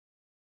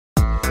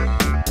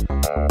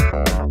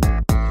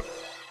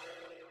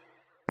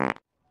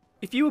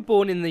If you were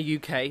born in the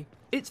UK,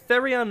 it's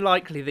very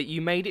unlikely that you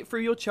made it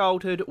through your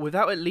childhood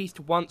without at least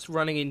once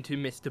running into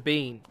Mr.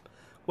 Bean.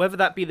 Whether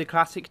that be the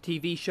classic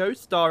TV show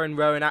starring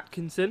Rowan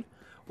Atkinson,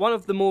 one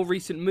of the more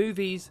recent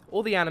movies,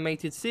 or the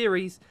animated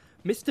series,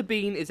 Mr.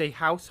 Bean is a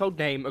household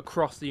name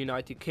across the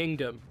United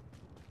Kingdom.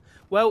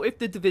 Well, if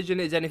The Division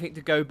is anything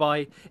to go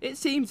by, it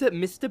seems that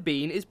Mr.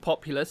 Bean is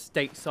popular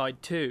stateside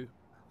too.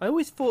 I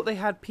always thought they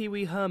had Pee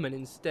Wee Herman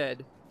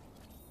instead.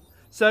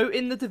 So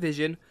in The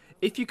Division,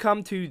 if you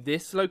come to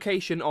this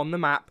location on the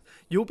map,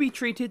 you'll be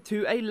treated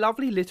to a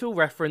lovely little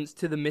reference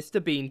to the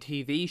Mr. Bean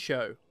TV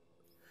show.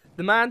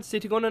 The man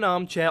sitting on an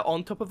armchair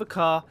on top of a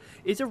car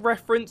is a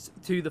reference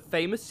to the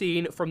famous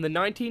scene from the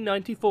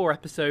 1994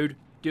 episode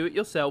Do It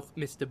Yourself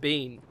Mr.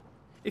 Bean.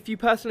 If you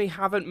personally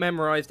haven't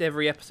memorised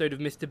every episode of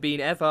Mr. Bean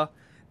ever,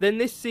 then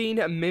this scene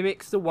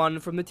mimics the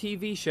one from the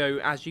TV show,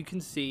 as you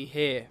can see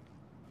here.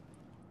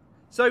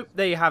 So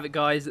there you have it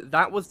guys,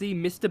 that was the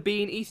Mr.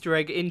 Bean Easter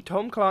egg in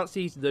Tom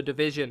Clancy's The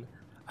Division.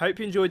 Hope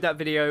you enjoyed that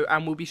video,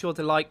 and will be sure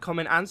to like,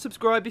 comment and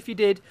subscribe if you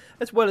did,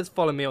 as well as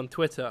follow me on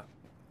Twitter.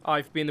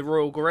 I've been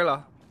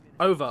TheRoyalGorilla,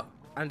 over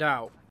and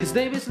out. His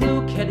name is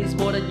Luke and he's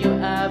more than your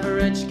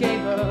average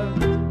gamer.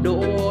 No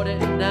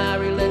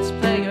ordinary let's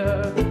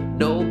player.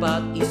 Know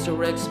about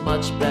Easter eggs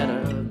much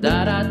better.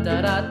 Da da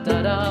da da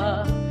da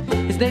da.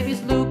 His name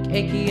is Luke,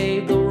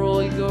 aka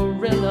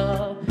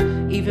TheRoyalGorilla.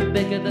 Even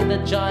bigger than the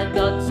giant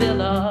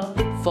Godzilla.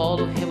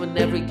 Follow him in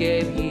every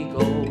game he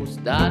goes.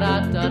 Da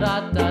da da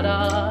da da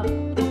da.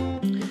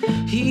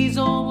 He's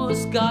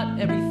almost got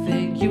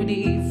everything you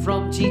need,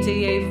 from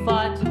GTA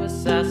 5 to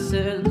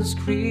Assassin's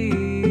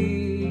Creed.